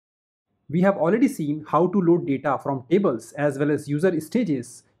We have already seen how to load data from tables as well as user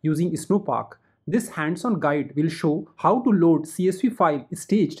stages using Snowpark. This hands-on guide will show how to load CSV file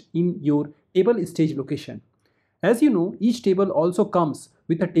staged in your table stage location. As you know, each table also comes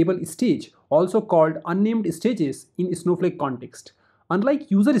with a table stage, also called unnamed stages in Snowflake context.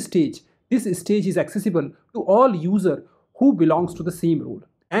 Unlike user stage, this stage is accessible to all user who belongs to the same role.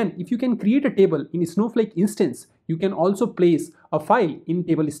 And if you can create a table in Snowflake instance, you can also place a file in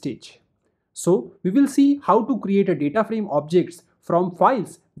table stage. So we will see how to create a data frame objects from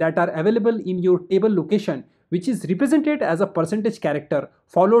files that are available in your table location, which is represented as a percentage character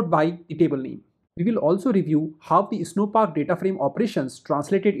followed by the table name. We will also review how the Snowpark data frame operations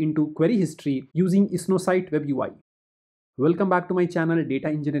translated into query history using Snowsight Web UI. Welcome back to my channel Data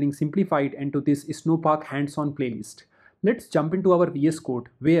Engineering Simplified and to this Snowpark hands-on playlist. Let's jump into our VS Code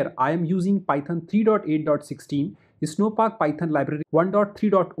where I am using Python 3.8.16, Snowpark Python library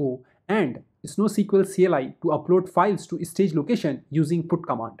 1.3.0 and SnowSQL CLI to upload files to stage location using put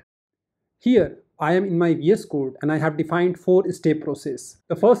command. Here I am in my VS Code and I have defined 4-step process.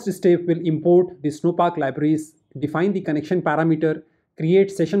 The first step will import the Snowpark libraries, define the connection parameter,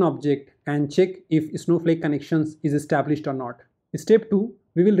 create session object and check if Snowflake connections is established or not. Step 2,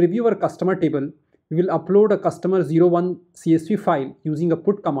 we will review our customer table. We will upload a customer 01 CSV file using a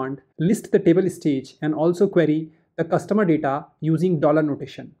put command, list the table stage and also query the customer data using dollar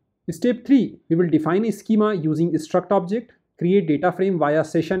notation. Step 3, we will define a schema using struct object, create data frame via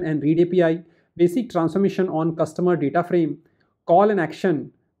session and read API, basic transformation on customer data frame, call an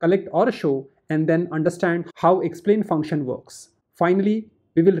action, collect or show, and then understand how explain function works. Finally,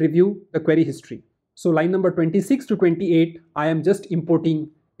 we will review the query history. So line number 26 to 28, I am just importing.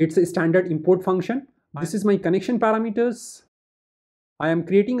 It's a standard import function. This is my connection parameters. I am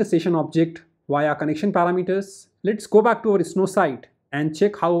creating a session object via connection parameters. Let's go back to our Snow site and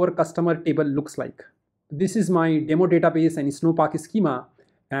check how our customer table looks like. This is my demo database and Snowpark schema.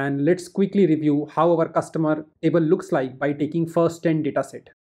 And let's quickly review how our customer table looks like by taking first 10 dataset.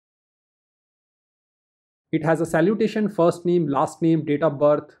 It has a salutation, first name, last name, date of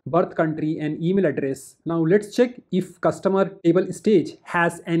birth, birth country, and email address. Now let's check if customer table stage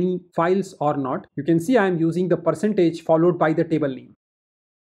has any files or not. You can see I am using the percentage followed by the table name.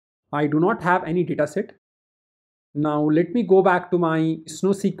 I do not have any dataset. Now let me go back to my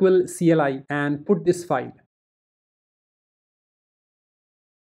SnowSQL CLI and put this file.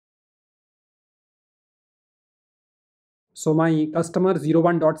 So my customer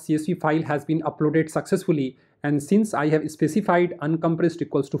 01.csv file has been uploaded successfully, and since I have specified uncompressed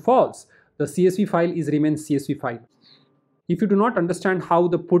equals to false, the CSV file is remains CSV file. If you do not understand how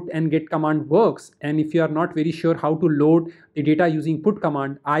the put and get command works, and if you are not very sure how to load the data using put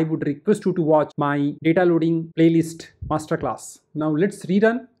command, I would request you to watch my data loading playlist masterclass. Now let's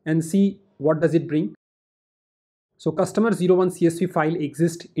rerun and see what does it bring. So customer 01 CSV file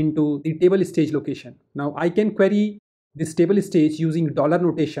exists into the table stage location. Now I can query this table stage using dollar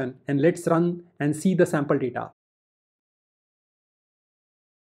notation, and let's run and see the sample data.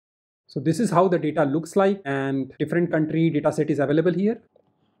 So this is how the data looks like, and different country dataset is available here.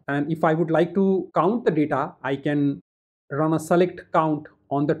 And if I would like to count the data, I can run a select count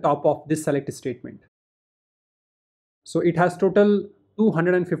on the top of this select statement. So it has total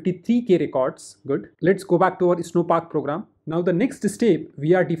 253k records. Good. Let's go back to our Snowpark program. Now the next step,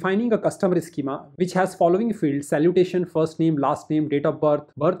 we are defining a customer schema which has following fields: salutation, first name, last name, date of birth,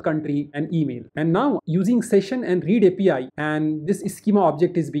 birth country, and email. And now using session and read API, and this schema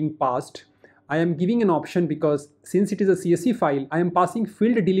object is being passed. I am giving an option because since it is a CSV file, I am passing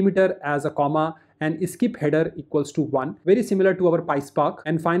field delimiter as a comma and skip header equals to 1, very similar to our PySpark,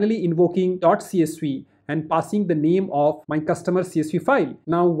 and finally invoking .csv and passing the name of my customer CSV file.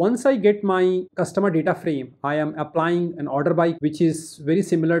 Now once I get my customer data frame, I am applying an order by, which is very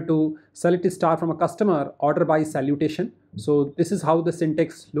similar to select star from a customer, order by salutation. So this is how the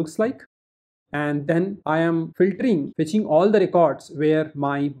syntax looks like. And then I am filtering, fetching all the records where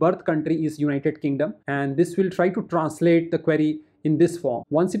my birth country is United Kingdom, and this will try to translate the query in this form.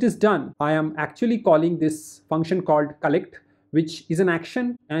 Once it is done, I am actually calling this function called collect, which is an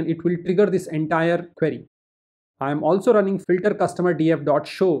action, and it will trigger this entire query. I am also running filter customer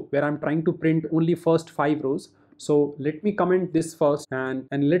df.show where I'm trying to print only first 5 rows. So let me comment this first and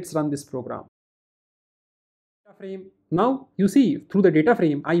let's run this program. Frame. Now you see through the data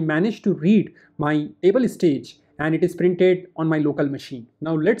frame, I managed to read my table stage and it is printed on my local machine.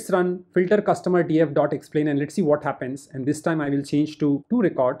 Now let's run filter customer df.explain and let's see what happens. And this time I will change to 2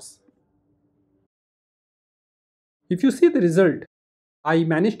 records. If you see the result, I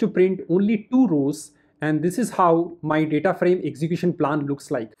managed to print only 2 rows And this is how my data frame execution plan looks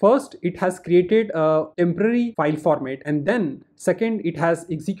like. First, it has created a temporary file format, and then second, it has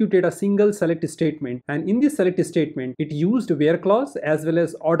executed a single select statement. And in this select statement, it used where clause as well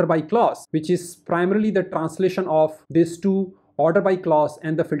as order by clause, which is primarily the translation of these two, order by clause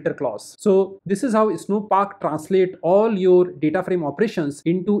and the filter clause. So this is how Snowpark translate all your data frame operations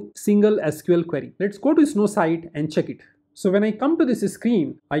into single SQL query. Let's go to Snow site and check it. So when I come to this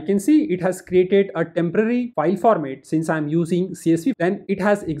screen, I can see it has created a temporary file format since I'm using CSV. Then it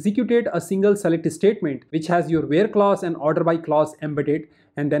has executed a single select statement which has your where clause and order by clause embedded.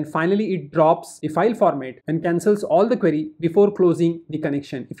 And then finally it drops the file format and cancels all the query before closing the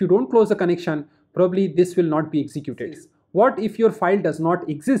connection. If you don't close the connection, probably this will not be executed. What if your file does not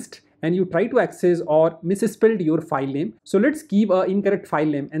exist and you try to access or misspelled your file name? So let's give an incorrect file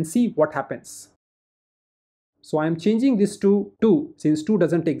name and see what happens. So I'm changing this to 2 since 2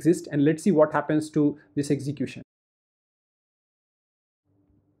 doesn't exist, and let's see what happens to this execution.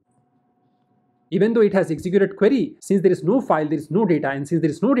 Even though it has executed query, since there is no file, there is no data, and since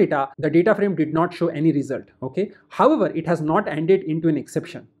there is no data, the data frame did not show any result. Okay. However, it has not ended into an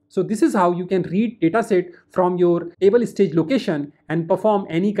exception. So this is how you can read dataset from your table stage location and perform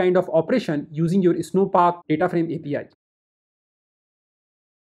any kind of operation using your Snowpark data frame API.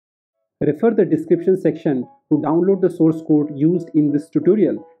 Refer the description section to download the source code used in this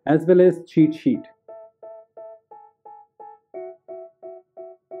tutorial as well as cheat sheet.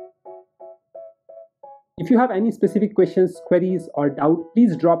 If you have any specific questions, queries, or doubt,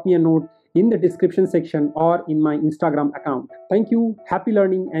 please drop me a note in the description section or in my Instagram account. Thank you, happy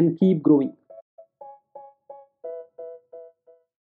learning, and keep growing.